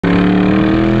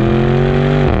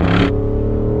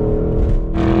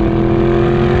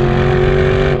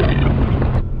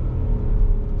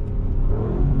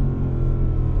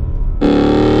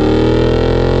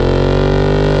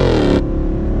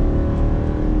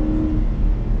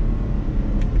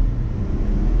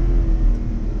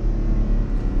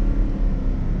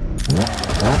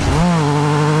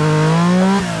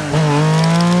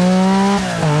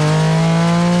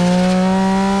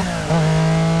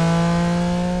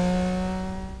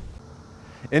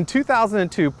In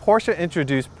 2002, Porsche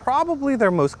introduced probably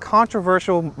their most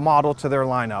controversial model to their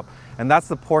lineup, and that's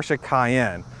the Porsche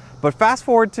Cayenne. But fast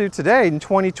forward to today in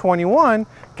 2021,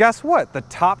 guess what? The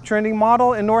top trending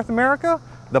model in North America?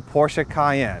 The Porsche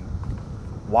Cayenne.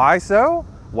 Why so?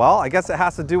 Well, I guess it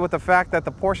has to do with the fact that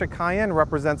the Porsche Cayenne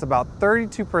represents about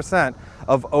 32%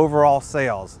 of overall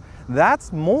sales.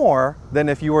 That's more than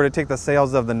if you were to take the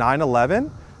sales of the 911,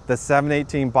 the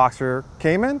 718 Boxer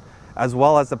Cayman, as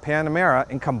well as the Panamera,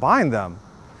 and combine them.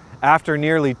 After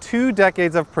nearly 2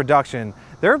 decades of production,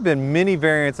 there have been many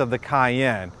variants of the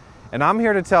Cayenne. And I'm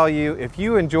here to tell you, if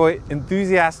you enjoy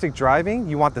enthusiastic driving,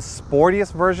 you want the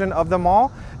sportiest version of them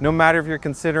all, no matter if you're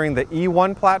considering the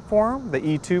E1 platform, the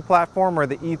E2 platform, or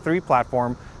the E3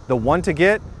 platform, the one to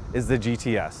get is the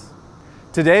GTS.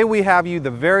 Today we have you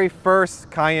the very first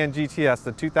Cayenne GTS,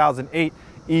 the 2008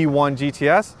 E1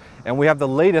 GTS, and we have the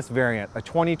latest variant, a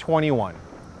 2021.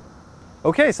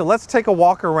 Okay, so let's take a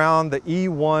walk around the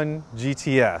E1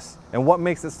 GTS and what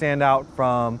makes it stand out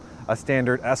from a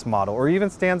standard S model, or even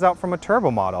stands out from a turbo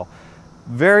model.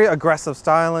 Very aggressive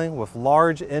styling with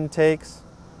large intakes,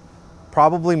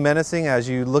 probably menacing as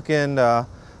you look in the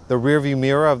rear view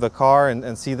mirror of the car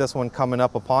and see this one coming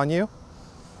up upon you.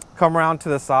 Come around to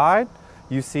the side,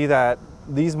 you see that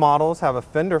these models have a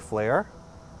fender flare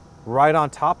right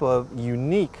on top of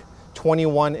unique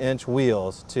 21-inch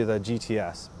wheels to the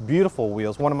GTS. Beautiful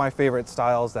wheels, one of my favorite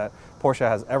styles that Porsche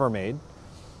has ever made.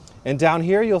 And down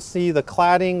here you'll see the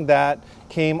cladding that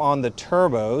came on the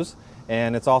turbos,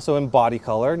 and it's also in body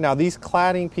color. Now these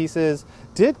cladding pieces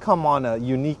did come on a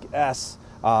unique S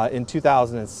in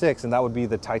 2006, and that would be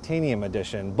the titanium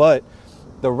edition, but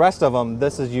the rest of them,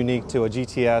 this is unique to a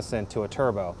GTS and to a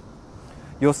turbo.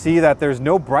 You'll see that there's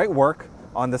no bright work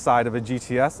on the side of a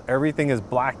GTS. Everything is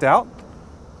blacked out.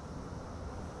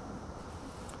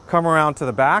 Come around to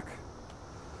the back.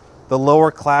 The lower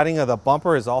cladding of the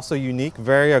bumper is also unique,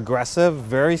 very aggressive,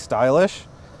 very stylish.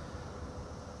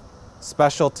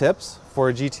 Special tips for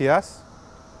a GTS.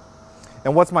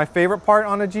 And what's my favorite part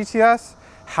on a GTS?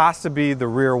 Has to be the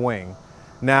rear wing.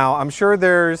 Now, I'm sure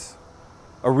there's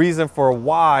a reason for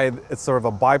why it's sort of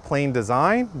a biplane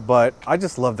design, but I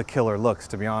just love the killer looks,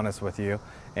 to be honest with you.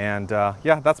 And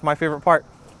yeah, that's my favorite part.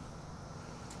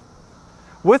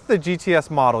 With the GTS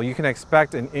model, you can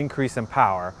expect an increase in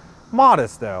power.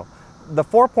 Modest though. The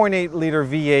 4.8 liter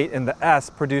V8 in the S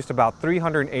produced about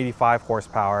 385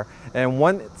 horsepower, and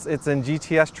once it's in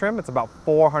GTS trim, it's about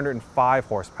 405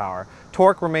 horsepower.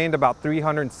 Torque remained about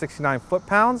 369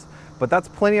 foot-pounds, but that's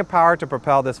plenty of power to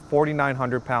propel this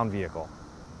 4,900-pound vehicle.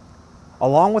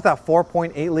 Along with that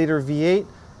 4.8 liter V8,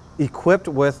 equipped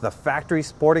with the factory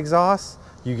sport exhaust,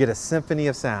 you get a symphony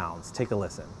of sounds. Take a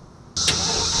listen.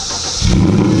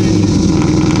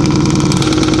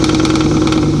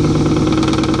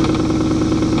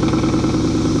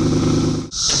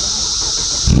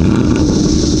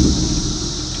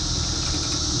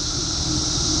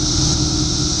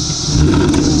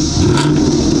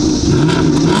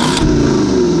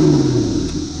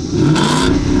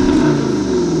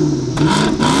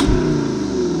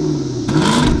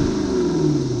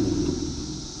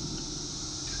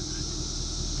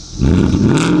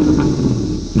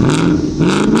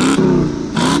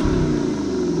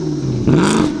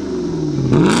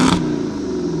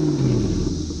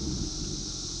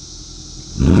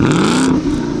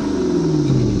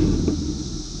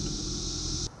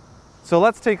 So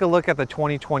let's take a look at the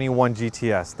 2021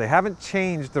 GTS. They haven't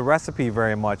changed the recipe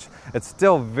very much. It's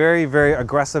still very, very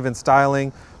aggressive in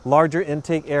styling, larger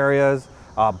intake areas,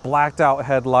 blacked out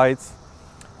headlights.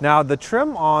 Now the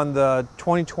trim on the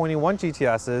 2021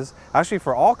 GTSs, actually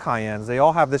for all Cayennes, they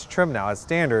all have this trim now as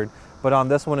standard, but on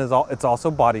this one it's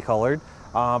also body colored.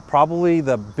 Probably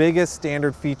the biggest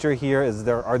standard feature here is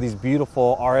there are these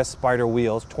beautiful RS Spider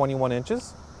wheels, 21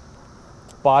 inches,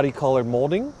 body colored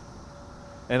molding,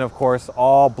 and of course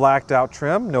all blacked out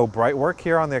trim, no bright work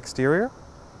here on the exterior.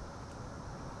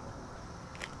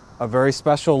 A very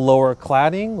special lower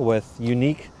cladding with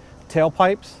unique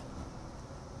tailpipes.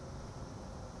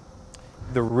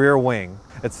 The rear wing.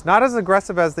 It's not as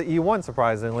aggressive as the E1,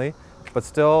 surprisingly, but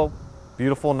still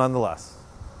beautiful nonetheless.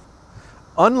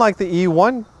 Unlike the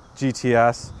E1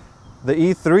 GTS, the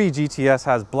E3 GTS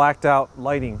has blacked out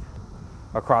lighting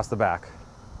across the back.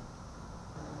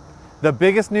 The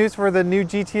biggest news for the new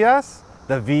GTS,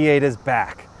 the V8 is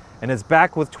back, and it's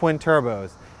back with twin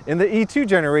turbos. In the E2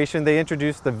 generation, they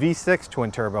introduced the V6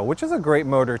 twin turbo, which is a great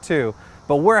motor too,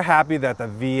 but we're happy that the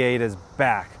V8 is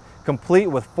back, complete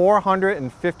with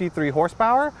 453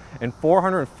 horsepower and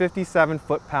 457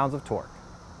 foot-pounds of torque.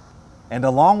 And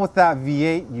along with that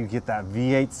V8, you get that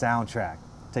V8 soundtrack.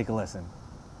 Take a listen.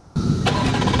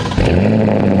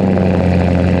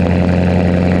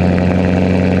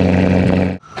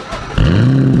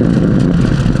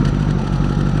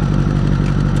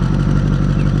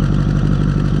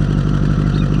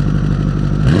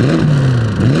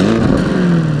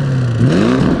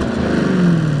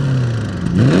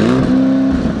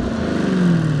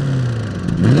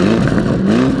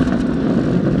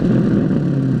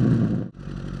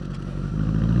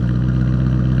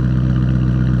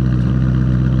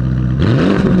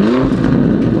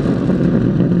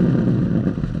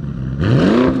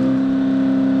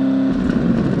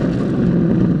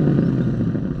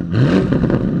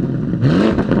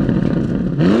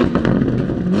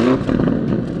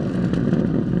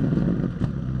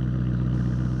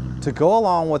 To go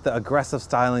along with the aggressive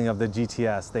styling of the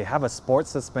GTS, they have a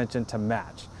sports suspension to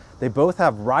match. They both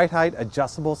have ride height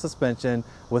adjustable suspension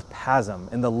with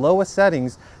PASM. In the lowest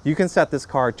settings, you can set this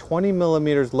car 20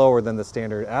 millimeters lower than the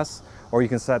standard S, or you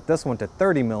can set this one to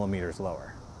 30 millimeters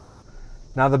lower.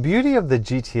 Now the beauty of the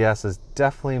GTS is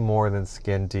definitely more than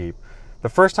skin deep. The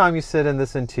first time you sit in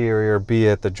this interior, be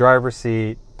it the driver's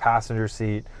seat, passenger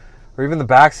seat, or even the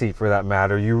back seat for that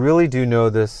matter, you really do know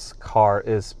this car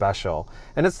is special.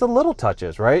 And it's the little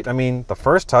touches, right? I mean, the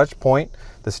first touch point,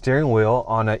 the steering wheel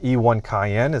on an E1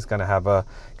 Cayenne is going to have a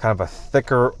kind of a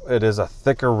thicker, it is a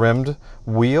thicker rimmed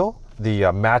wheel.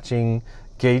 The matching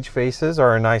gauge faces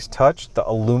are a nice touch. The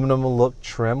aluminum look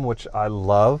trim, which I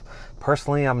love.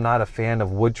 Personally, I'm not a fan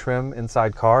of wood trim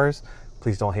inside cars.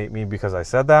 Please don't hate me because I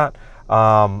said that.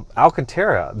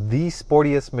 Alcantara, the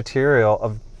sportiest material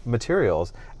of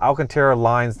materials. Alcantara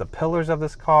lines the pillars of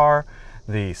this car,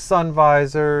 the sun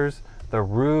visors, the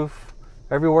roof.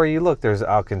 Everywhere you look, there's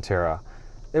Alcantara.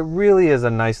 It really is a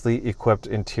nicely equipped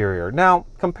interior. Now,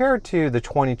 compared to the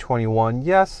 2021,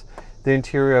 yes, the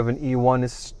interior of an E1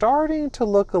 is starting to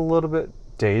look a little bit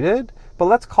dated, but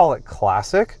let's call it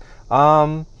classic.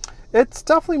 It's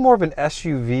definitely more of an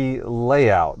SUV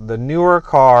layout. The newer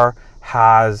car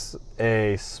has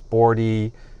a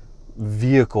sporty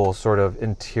vehicle sort of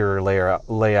interior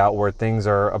layout where things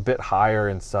are a bit higher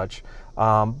and such.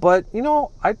 But you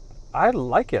know, I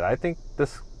like it. I think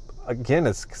this, again,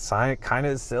 it's kind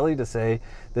of silly to say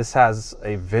this has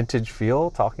a vintage feel,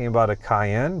 talking about a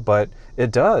Cayenne, but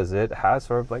it does. It has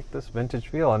sort of like this vintage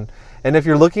feel. And if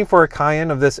you're looking for a Cayenne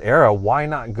of this era, why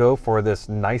not go for this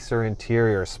nicer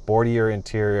interior, sportier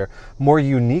interior, more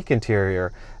unique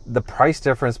interior? The price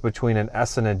difference between an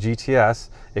S and a GTS,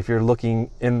 if you're looking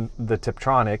in the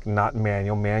Tiptronic, not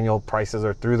manual prices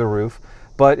are through the roof.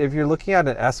 But if you're looking at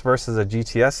an S versus a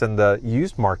GTS in the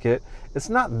used market, it's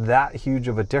not that huge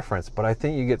of a difference, but I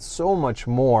think you get so much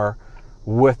more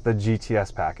with the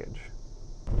GTS package.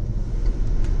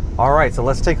 All right, so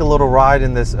let's take a little ride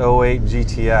in this 08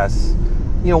 GTS.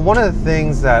 You know, one of the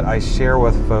things that I share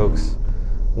with folks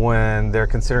when they're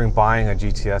considering buying a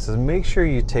GTS is make sure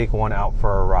you take one out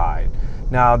for a ride.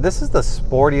 Now, this is the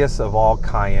sportiest of all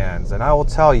Cayennes, and I will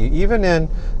tell you, even in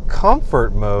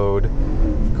comfort mode,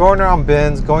 going around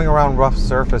bends, going around rough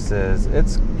surfaces,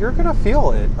 you're gonna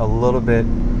feel it a little bit,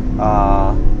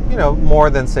 you know, more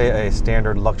than say a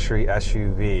standard luxury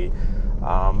SUV.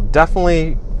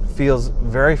 Definitely feels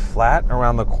very flat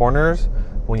around the corners.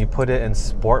 When you put it in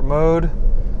sport mode,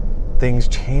 things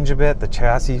change a bit. The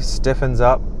chassis stiffens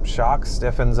up, shock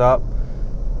stiffens up,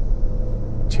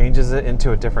 changes it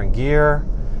into a different gear.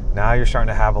 Now you're starting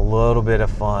to have a little bit of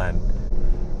fun.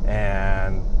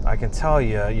 And I can tell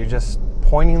you, you're just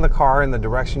pointing the car in the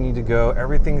direction you need to go.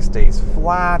 Everything stays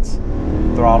flat.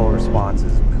 Throttle response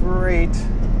is great.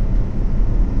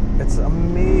 It's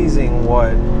amazing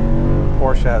what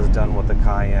Porsche has done with the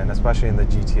Cayenne, especially in the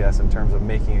GTS, in terms of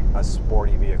making it a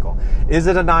sporty vehicle. Is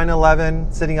it a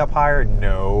 911 sitting up higher?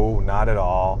 No, not at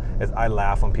all. I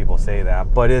laugh when people say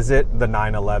that. But is it the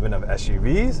 911 of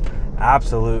SUVs?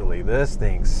 Absolutely. This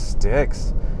thing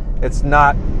sticks. It's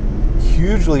not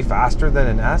hugely faster than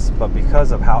an S, but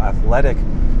because of how athletic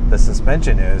the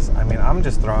suspension is, I mean, I'm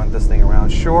just throwing this thing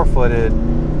around sure-footed.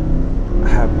 I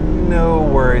have no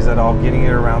worries at all getting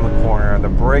it around the corner. The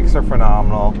brakes are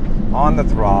phenomenal on the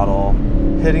throttle,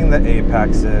 hitting the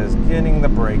apexes, getting the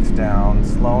brakes down,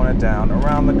 slowing it down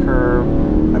around the curve.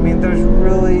 I mean, there's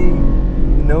really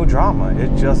no drama.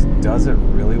 It just does it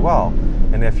really well.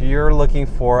 And if you're looking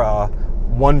for a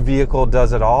one vehicle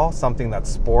does it all, something that's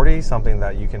sporty, something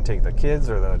that you can take the kids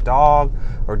or the dog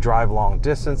or drive long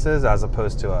distances, as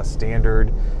opposed to a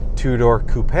standard two-door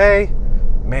coupe,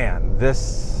 man,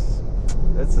 this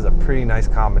is a pretty nice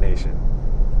combination.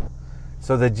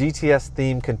 So the GTS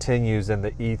theme continues in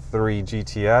the E3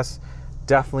 GTS.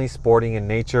 Definitely sporting in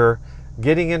nature.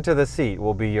 Getting into the seat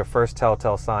will be your first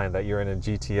telltale sign that you're in a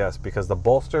GTS, because the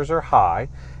bolsters are high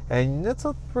and it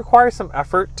requires some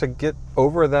effort to get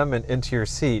over them and into your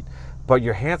seat, but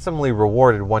you're handsomely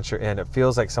rewarded once you're in. It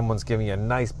feels like someone's giving you a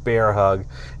nice bear hug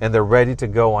and they're ready to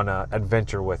go on an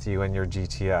adventure with you in your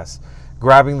GTS.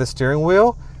 Grabbing the steering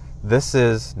wheel, this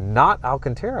is not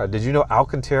Alcantara. Did you know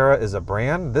Alcantara is a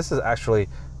brand? This is actually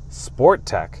Sport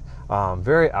Tech.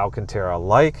 Very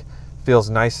Alcantara-like, feels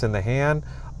nice in the hand.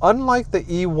 Unlike the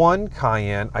E1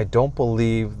 Cayenne, I don't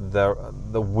believe the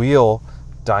wheel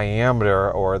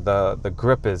diameter or the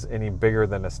grip is any bigger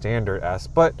than a standard S,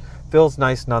 but feels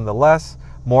nice nonetheless.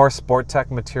 More Sport Tech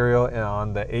material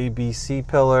on the ABC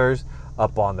pillars,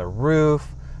 up on the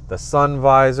roof, the sun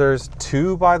visors,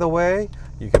 two by the way.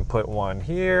 You can put one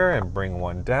here and bring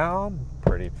one down,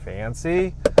 pretty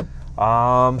fancy.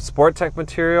 Sport Tech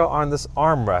material on this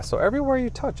armrest, so everywhere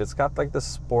you touch it's got like this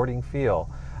sporting feel.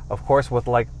 Of course, with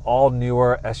like all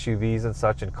newer SUVs and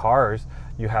such and cars,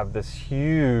 you have this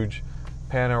huge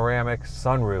panoramic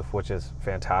sunroof, which is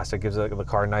fantastic, gives the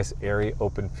car a nice airy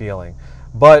open feeling.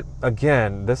 But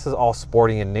again, this is all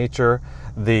sporty in nature.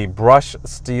 The brush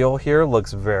steel here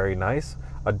looks very nice,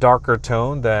 a darker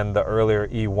tone than the earlier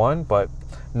E1, but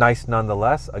nice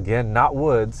nonetheless. Again, not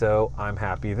wood, so I'm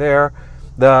happy there.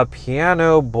 The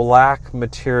piano black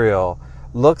material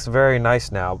looks very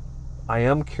nice now. I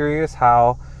am curious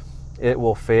how it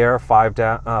will fare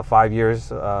 5 years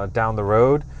down the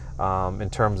road in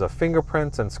terms of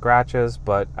fingerprints and scratches,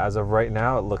 but as of right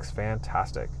now, it looks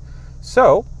fantastic.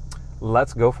 So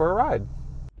let's go for a ride.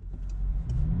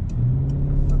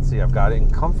 Let's see, I've got it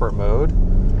in comfort mode.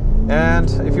 And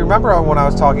if you remember when I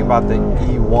was talking about the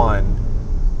E1,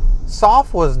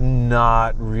 soft was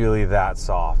not really that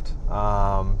soft,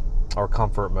 or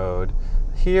comfort mode.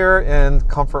 Here in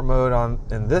comfort mode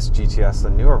in this GTS,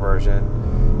 the newer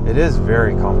version, it is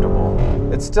very comfortable.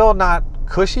 It's still not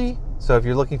cushy, so if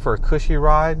you're looking for a cushy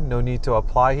ride, no need to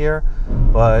apply here,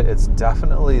 but it's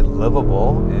definitely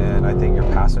livable, and I think your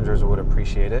passengers would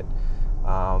appreciate it.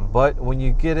 But when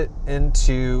you get it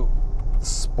into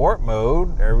sport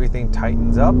mode, everything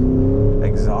tightens up,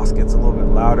 exhaust gets a little bit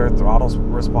louder, throttle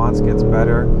response gets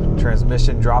better,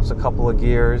 transmission drops a couple of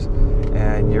gears,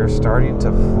 and you're starting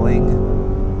to fling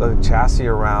the chassis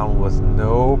around with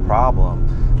no problem.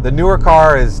 The newer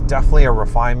car is definitely a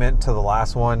refinement to the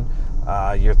last one.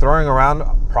 You're throwing around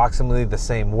approximately the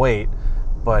same weight,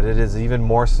 but it is even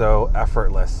more so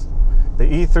effortless. The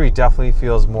E3 definitely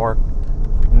feels more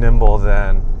nimble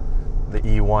than the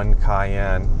E1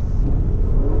 Cayenne.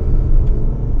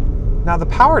 Now the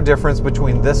power difference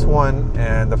between this one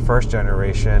and the first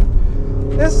generation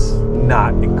is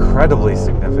not incredibly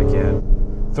significant.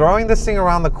 Throwing this thing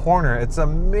around the corner, it's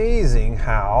amazing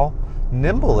how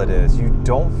nimble it is. You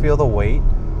don't feel the weight.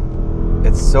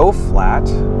 It's so flat.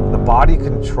 The body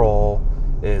control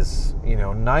is,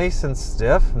 nice and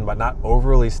stiff, but not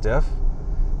overly stiff.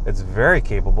 It's very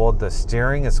capable. The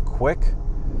steering is quick.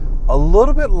 A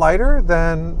little bit lighter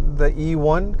than the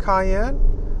E1 Cayenne,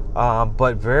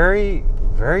 but very,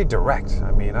 very direct.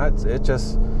 I mean, it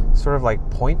just sort of like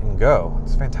point and go.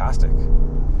 It's fantastic.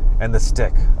 And the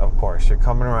stick, of course. You're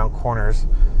coming around corners.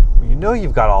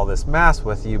 You've got all this mass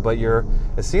with you, but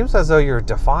it seems as though you're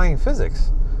defying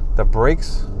physics. The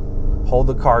brakes hold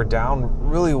the car down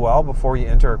really well before you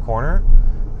enter a corner,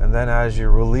 and then as you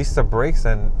release the brakes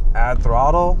and add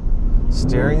throttle,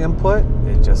 steering input,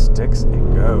 it just sticks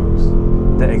and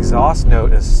goes. The exhaust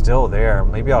note is still there.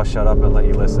 Maybe I'll shut up and let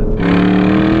you listen.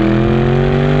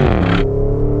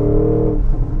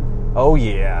 Oh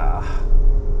yeah,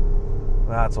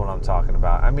 that's what I'm talking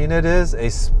about. I mean, it is a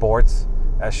sports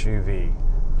SUV,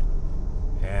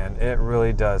 and it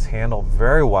really does handle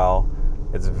very well.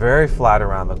 It's very flat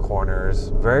around the corners,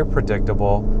 very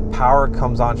predictable. Power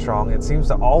comes on strong. It seems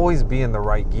to always be in the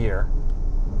right gear.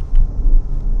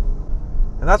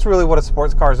 And that's really what a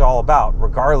sports car is all about,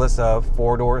 regardless of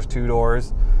 4 doors, 2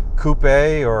 doors, coupe,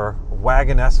 or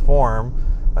wagon-esque form.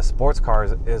 A sports car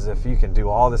is if you can do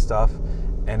all this stuff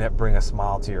and it bring a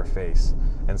smile to your face.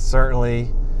 And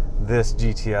certainly this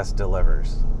GTS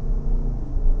delivers.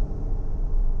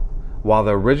 While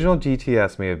the original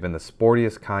GTS may have been the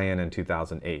sportiest Cayenne in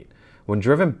 2008, when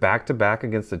driven back-to-back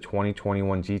against the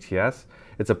 2021 GTS,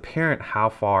 it's apparent how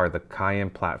far the Cayenne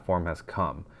platform has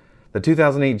come. The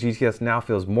 2008 GTS now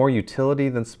feels more utility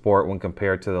than sport when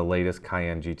compared to the latest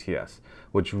Cayenne GTS,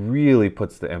 which really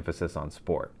puts the emphasis on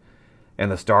sport.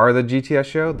 And the star of the GTS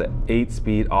show, the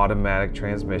 8-speed automatic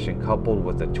transmission coupled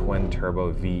with the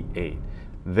twin-turbo V8.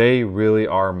 They really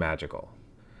are magical.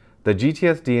 The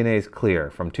GTS DNA is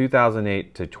clear from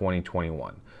 2008 to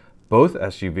 2021. Both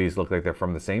SUVs look like they're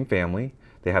from the same family.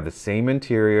 They have the same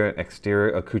interior and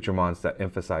exterior accoutrements that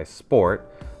emphasize sport.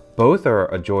 Both are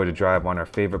a joy to drive on our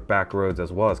favorite back roads,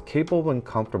 as well as capable and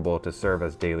comfortable to serve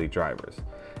as daily drivers.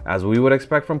 As we would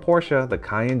expect from Porsche, the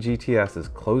Cayenne GTS is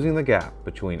closing the gap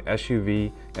between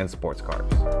SUV and sports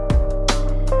cars.